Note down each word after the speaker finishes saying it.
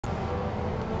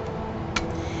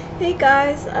Hey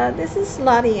guys, this is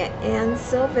Laudiaan and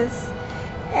Sylvest,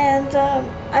 and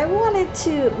I wanted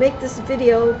to make this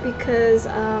video because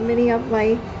many of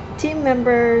my team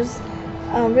members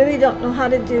really don't know how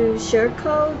to do share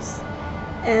codes,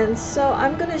 and so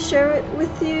I'm going to share it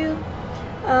with you.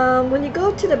 When you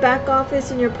go to the back office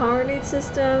in your PowerLead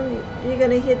system, you're going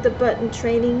to hit the button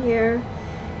training here,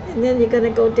 and then you're going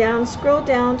to go down, scroll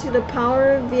down to the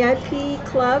Power VIP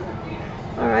Club.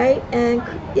 Alright, and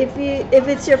if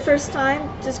it's your first time,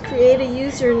 just create a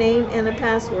username and a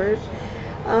password.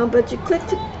 But you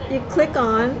click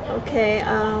on, okay,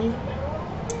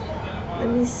 let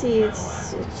me see, it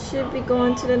should be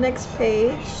going to the next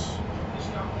page.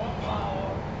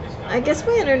 I guess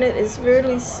my internet is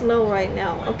really slow right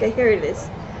now. Okay, here it is.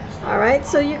 Alright,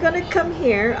 so you're going to come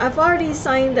here. I've already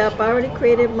signed up. I already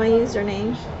created my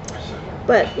username.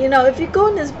 But, you know, if you go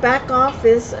in this back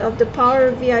office of the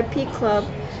Power VIP Club,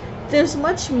 there's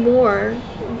much more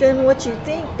than what you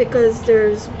think, because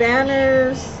there's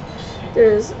banners,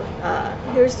 there's,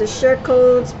 here's the share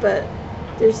codes, but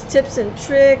there's tips and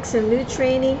tricks and new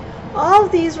training. All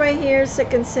of these right here,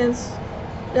 Second Sense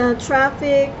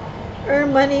traffic,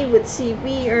 earn money with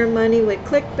CB, earn money with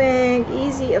ClickBank,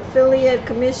 easy affiliate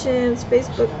commissions,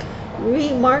 Facebook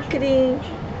remarketing,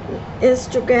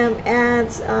 Instagram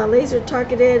ads, laser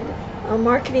targeted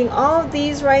marketing. All of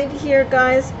these right here,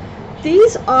 guys,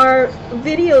 these are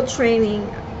video training.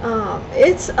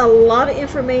 It's a lot of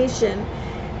information,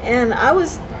 and I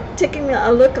was taking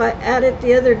a look at it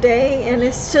the other day, and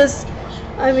it's just,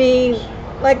 I mean,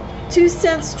 like 2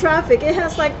 cents traffic. It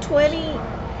has like 20,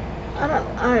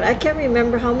 I can't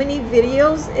remember how many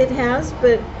videos it has,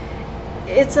 but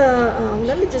it's a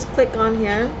let me just click on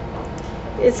here.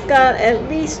 It's got at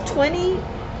least 20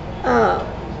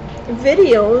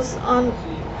 videos on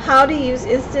how to use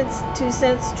instant 2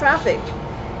 cents traffic.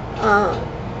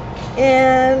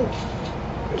 And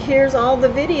here's all the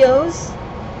videos.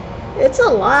 It's a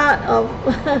lot of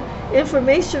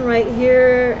information right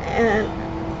here, and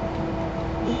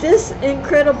this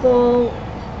incredible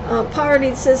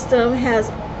PowerLead system has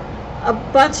a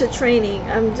bunch of training.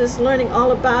 I'm just learning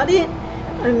all about it.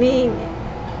 I mean,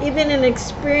 even an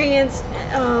experienced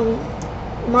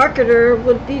marketer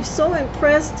would be so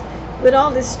impressed with all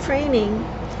this training.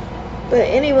 But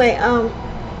anyway,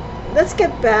 let's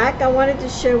get back. I wanted to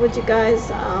share with you guys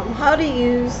how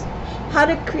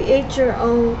to create your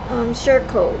own share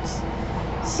codes.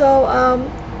 So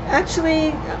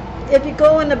actually, if you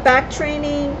go in the back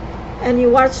training and you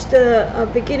watch the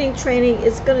beginning training,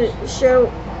 it's going to show,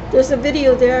 there's a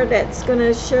video there that's going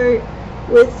to share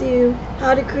with you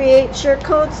how to create share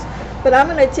codes. But I'm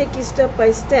going to take you step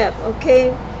by step,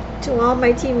 okay? To all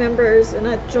my team members and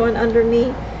that join under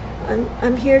me,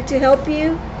 I'm here to help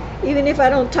you. Even if I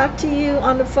don't talk to you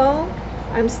on the phone,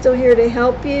 I'm still here to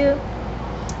help you.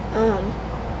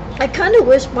 I kind of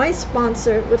wish my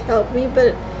sponsor would help me,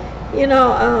 but you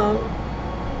know,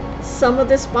 some of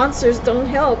the sponsors don't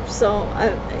help. So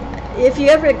if you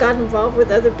ever got involved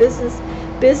with other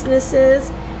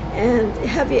businesses, and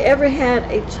have you ever had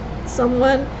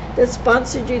someone that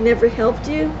sponsored you never helped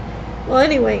you? Well,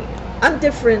 anyway, I'm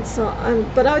different, so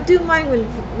but I do mine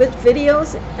with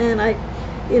videos, and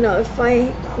you know, if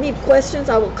I need questions,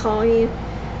 I will call you,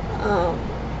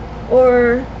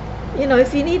 or you know,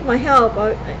 if you need my help,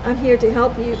 I'm here to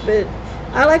help you. But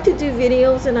I like to do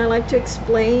videos, and I like to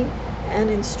explain and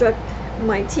instruct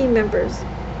my team members.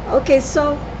 Okay,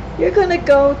 so you're gonna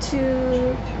go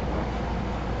to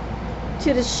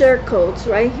the share codes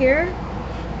right here.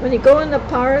 When you go in the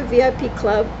Power VIP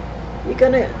Club, you're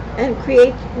gonna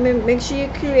make sure you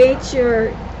create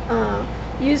your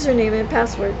username and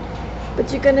password.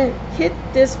 But you're gonna hit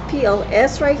this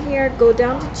PLS right here, go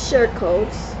down to share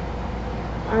codes,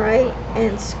 alright,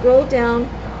 and scroll down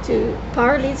to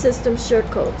PowerLead system share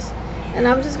codes. And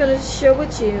I'm just gonna share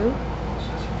with you,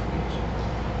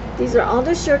 these are all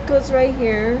the share codes right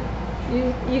here.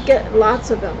 You get lots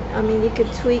of them. I mean, you can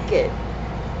tweak it.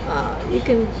 You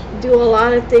can do a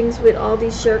lot of things with all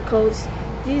these share codes.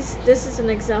 This is an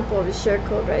example of a share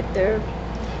code right there.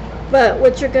 But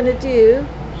what you're going to do,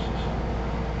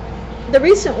 the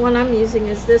recent one I'm using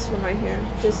is this one right here,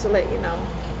 just to let you know.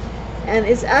 And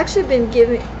it's actually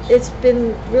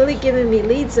been really giving me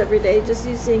leads every day just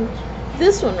using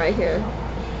this one right here.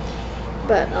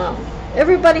 But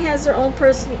everybody has their own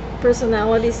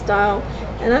personality style,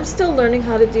 and I'm still learning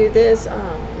how to do this.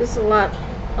 There's a lot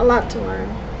to learn.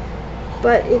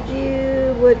 But if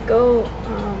you would go,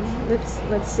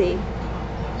 let's see.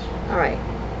 All right.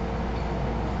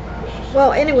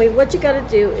 Well, anyway, what you got to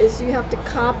do is you have to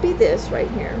copy this right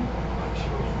here.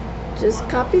 Just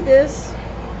copy this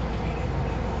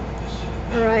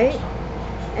All right,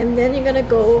 and then you're gonna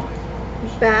go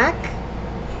back.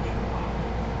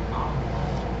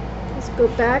 Let's go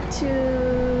back to,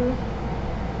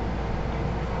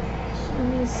 let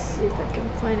me see if I can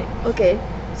find it. Okay,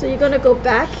 so you're gonna go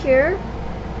back here,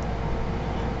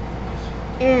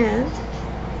 and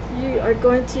you are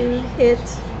going to hit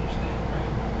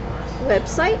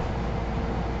website,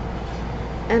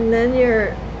 and then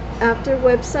after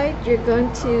website you're going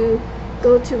to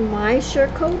go to my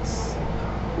Sharecodes.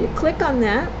 You click on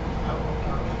that,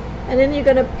 and then you're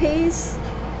going to paste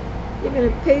your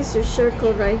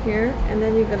Sharecode right here, and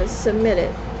then you're going to submit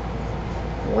it.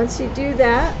 Once you do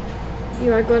that,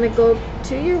 you are going to go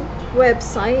to your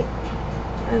website,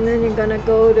 and then you're going to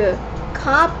go to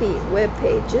copy web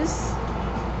pages,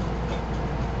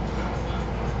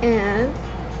 and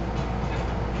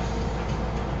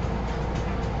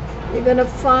you're going to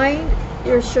find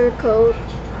your Sharecode.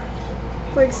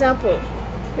 For example,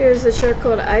 here's the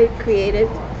Sharecode I created.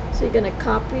 So you're going to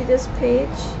copy this page,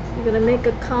 you're going to make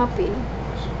a copy,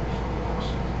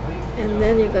 and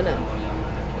then you're going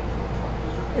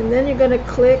to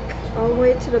click all the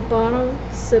way to the bottom,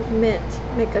 submit,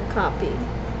 make a copy.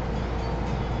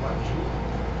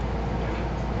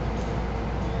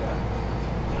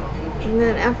 And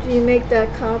then after you make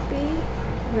that copy,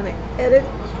 I'm going to edit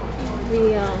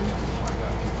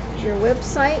your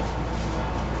website.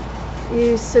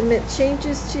 You submit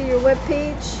changes to your web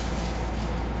page,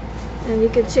 and you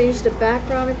can change the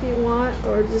background if you want,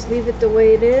 or just leave it the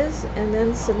way it is, and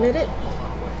then submit it.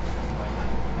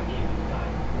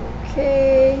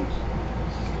 Okay.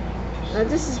 Now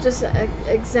this is just an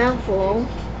example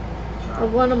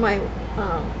of one of my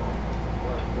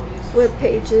web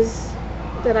pages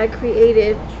that I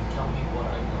created,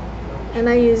 and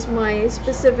I use my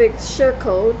specific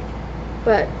Sharecode.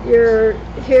 But you're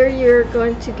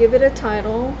going to give it a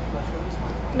title.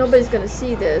 Nobody's going to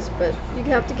see this, but you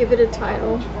have to give it a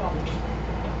title,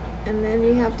 and then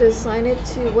you have to assign it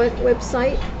to what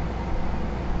website.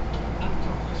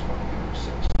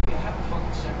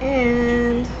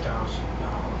 And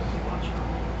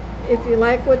if you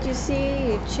like what you see,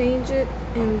 you change it,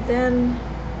 and then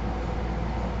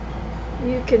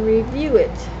you can review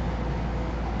it.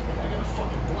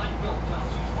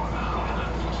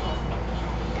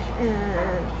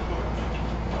 And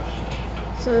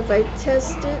so if I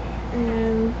test it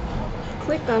and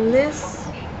click on this,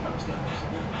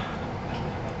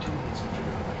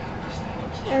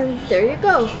 and there you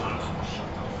go.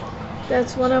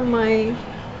 That's one of my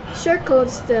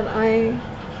Sharecodes that I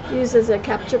use as a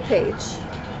capture page.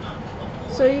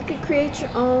 So you can create your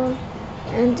own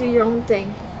and do your own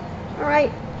thing.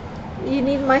 Alright, you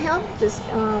need my help? Just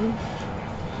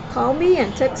call me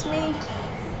and text me,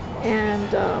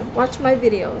 and watch my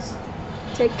videos.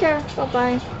 Take care.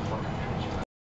 Bye-bye.